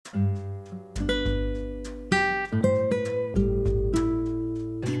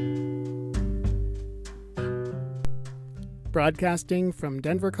Broadcasting from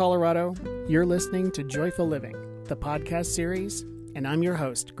Denver, Colorado, you're listening to Joyful Living, the podcast series, and I'm your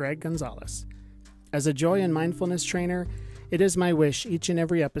host, Greg Gonzalez. As a joy and mindfulness trainer, it is my wish each and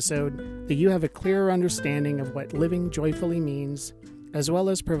every episode that you have a clearer understanding of what living joyfully means, as well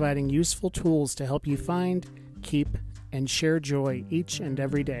as providing useful tools to help you find, keep, and share joy each and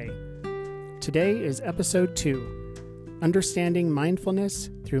every day. Today is episode 2, Understanding Mindfulness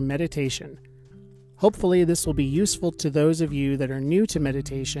Through Meditation. Hopefully this will be useful to those of you that are new to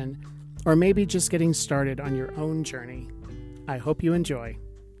meditation or maybe just getting started on your own journey. I hope you enjoy.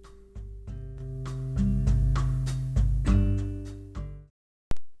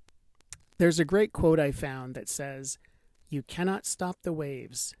 There's a great quote I found that says, "You cannot stop the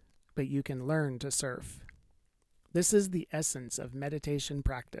waves, but you can learn to surf." This is the essence of meditation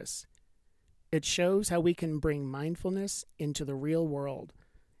practice. It shows how we can bring mindfulness into the real world,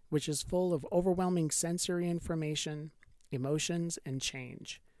 which is full of overwhelming sensory information, emotions, and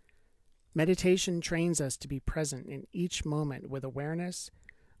change. Meditation trains us to be present in each moment with awareness,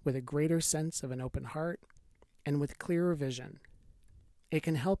 with a greater sense of an open heart, and with clearer vision. It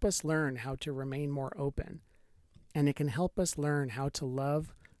can help us learn how to remain more open, and it can help us learn how to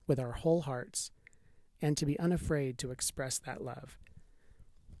love with our whole hearts, and to be unafraid to express that love.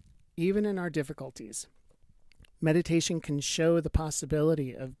 Even in our difficulties, meditation can show the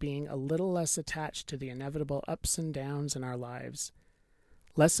possibility of being a little less attached to the inevitable ups and downs in our lives,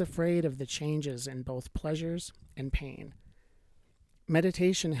 less afraid of the changes in both pleasures and pain.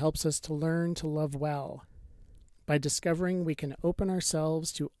 Meditation helps us to learn to love well by discovering we can open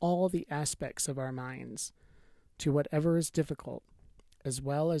ourselves to all the aspects of our minds, to whatever is difficult, as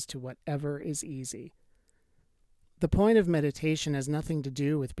well as to whatever is easy. The point of meditation has nothing to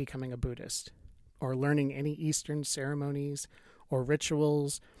do with becoming a Buddhist, or learning any Eastern ceremonies, or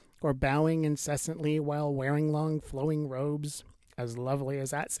rituals, or bowing incessantly while wearing long flowing robes, as lovely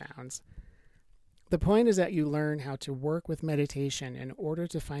as that sounds. The point is that you learn how to work with meditation in order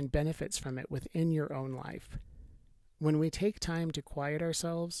to find benefits from it within your own life. When we take time to quiet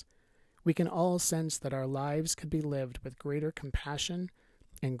ourselves, we can all sense that our lives could be lived with greater compassion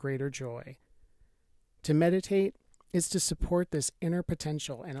and greater joy. To meditate is to support this inner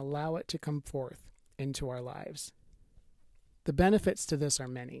potential and allow it to come forth into our lives. The benefits to this are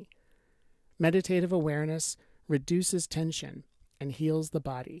many. Meditative awareness reduces tension and heals the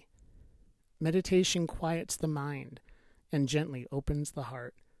body. Meditation quiets the mind and gently opens the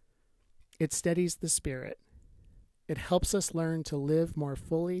heart. It steadies the spirit. It helps us learn to live more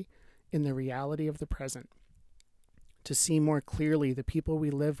fully in the reality of the present, to see more clearly the people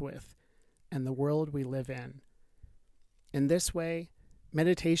we live with and the world we live in. In this way,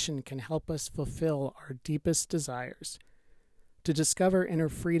 meditation can help us fulfill our deepest desires, to discover inner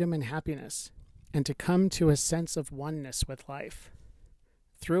freedom and happiness, and to come to a sense of oneness with life.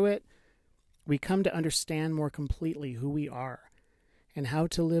 Through it, we come to understand more completely who we are and how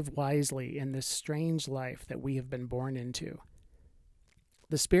to live wisely in this strange life that we have been born into.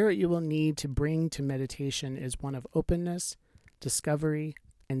 The spirit you will need to bring to meditation is one of openness, discovery,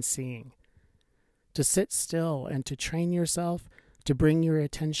 and seeing. To sit still and to train yourself to bring your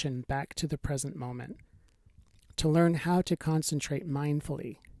attention back to the present moment. To learn how to concentrate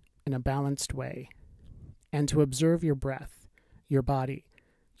mindfully in a balanced way. And to observe your breath, your body,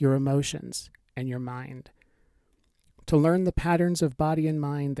 your emotions, and your mind. To learn the patterns of body and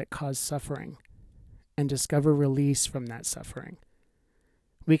mind that cause suffering and discover release from that suffering.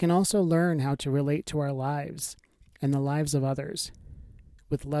 We can also learn how to relate to our lives and the lives of others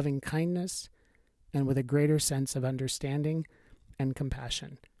with loving kindness and with a greater sense of understanding and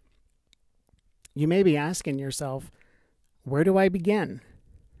compassion. You may be asking yourself, where do I begin?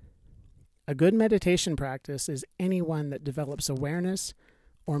 A good meditation practice is any one that develops awareness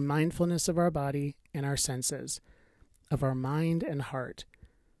or mindfulness of our body and our senses, of our mind and heart.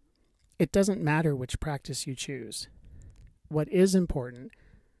 It doesn't matter which practice you choose. What is important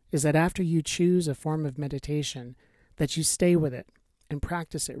is that after you choose a form of meditation, that you stay with it and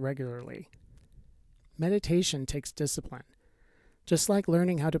practice it regularly. Meditation takes discipline, just like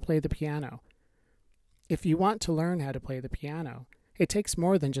learning how to play the piano. If you want to learn how to play the piano, it takes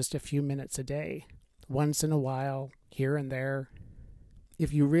more than just a few minutes a day, once in a while, here and there.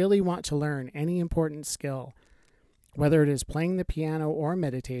 If you really want to learn any important skill, whether it is playing the piano or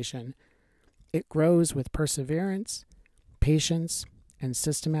meditation, it grows with perseverance, patience, and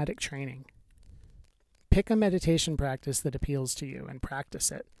systematic training. Pick a meditation practice that appeals to you and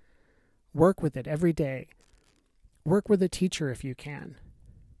practice it. Work with it every day. Work with a teacher if you can,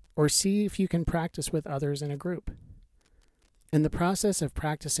 or see if you can practice with others in a group. In the process of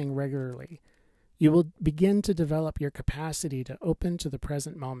practicing regularly, You will begin to develop your capacity to open to the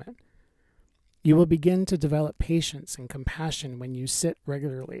present moment. You will begin to develop patience and compassion when you sit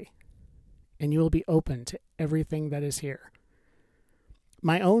regularly, and you will be open to everything that is here.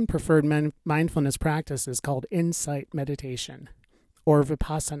 My own preferred mindfulness practice is called insight meditation, or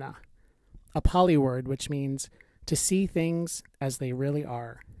vipassana, a Pali word which means to see things as they really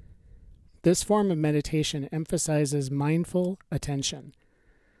are. This form of meditation emphasizes mindful attention,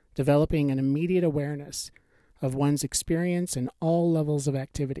 developing an immediate awareness of one's experience in all levels of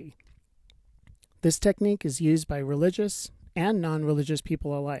activity. This technique is used by religious and non-religious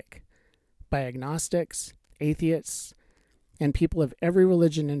people alike, by agnostics, atheists, and people of every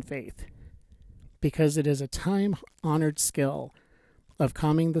religion and faith, because it is a time-honored skill of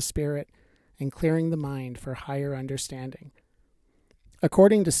calming the spirit and clearing the mind for higher understanding.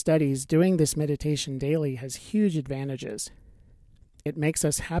 According to studies, doing this meditation daily has huge advantages. It makes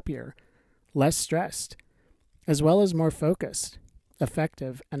us happier, less stressed, as well as more focused,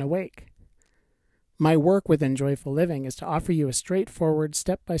 effective, and awake. My work within Joyful Living is to offer you a straightforward,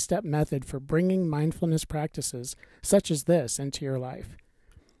 step-by-step method for bringing mindfulness practices such as this into your life.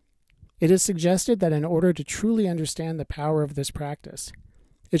 It is suggested that in order to truly understand the power of this practice,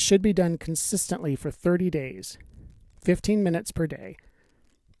 it should be done consistently for 30 days, 15 minutes per day.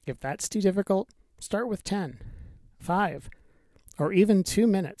 If that's too difficult, start with 10, 5, or even 2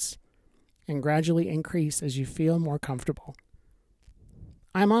 minutes, and gradually increase as you feel more comfortable.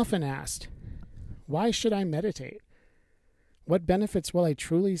 I'm often asked, why should I meditate? What benefits will I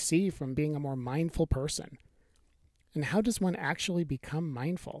truly see from being a more mindful person? And how does one actually become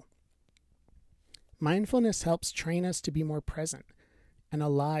mindful? Mindfulness helps train us to be more present and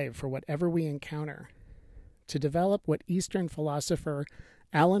alive for whatever we encounter, to develop what Eastern philosopher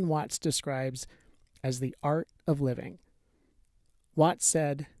Alan Watts describes as the art of living. Watts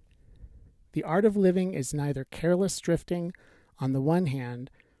said, "The art of living is neither careless drifting on the one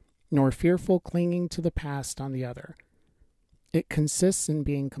hand, nor fearful clinging to the past on the other. It consists in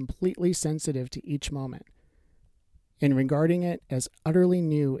being completely sensitive to each moment, in regarding it as utterly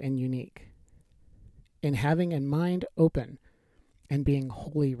new and unique, in having a mind open and being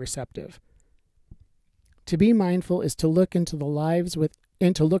wholly receptive. To be mindful is to look into our lives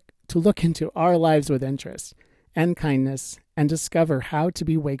with interest and kindness and discover how to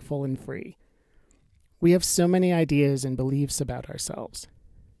be wakeful and free. We have so many ideas and beliefs about ourselves.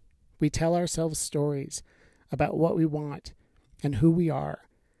 We tell ourselves stories about what we want and who we are,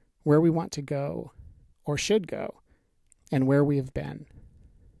 where we want to go or should go, and where we have been.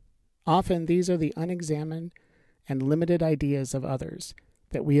 Often these are the unexamined and limited ideas of others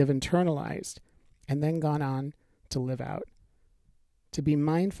that we have internalized and then gone on to live out. To be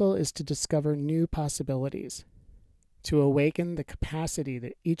mindful is to discover new possibilities, to awaken the capacity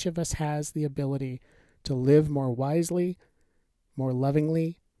that each of us has the ability to live more wisely, more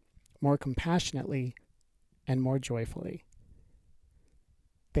lovingly, more compassionately, and more joyfully.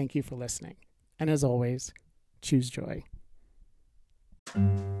 Thank you for listening. And as always, choose joy.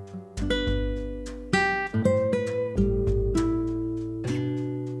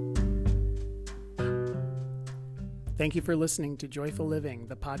 Thank you for listening to Joyful Living,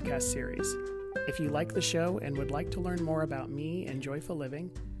 the podcast series. If you like the show and would like to learn more about me and Joyful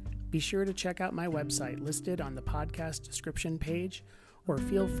Living, be sure to check out my website listed on the podcast description page, or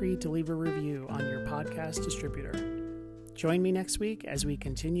feel free to leave a review on your podcast distributor. Join me next week as we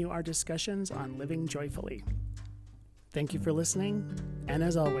continue our discussions on living joyfully. Thank you for listening, and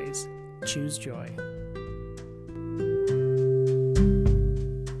as always, choose joy.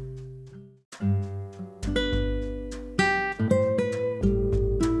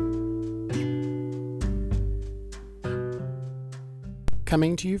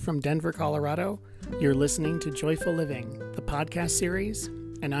 Coming to you from Denver, Colorado, you're listening to Joyful Living, the podcast series,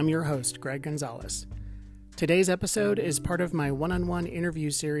 and I'm your host, Greg Gonzalez. Today's episode is part of my one-on-one interview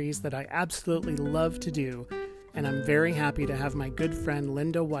series that I absolutely love to do, and I'm very happy to have my good friend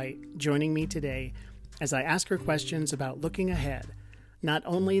Linda White joining me today as I ask her questions about looking ahead, not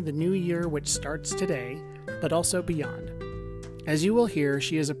only the new year which starts today, but also beyond. As you will hear,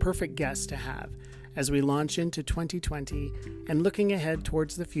 she is a perfect guest to have as we launch into 2020 and looking ahead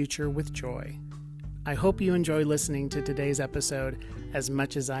towards the future with joy. I hope you enjoy listening to today's episode as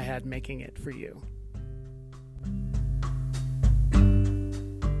much as I had making it for you.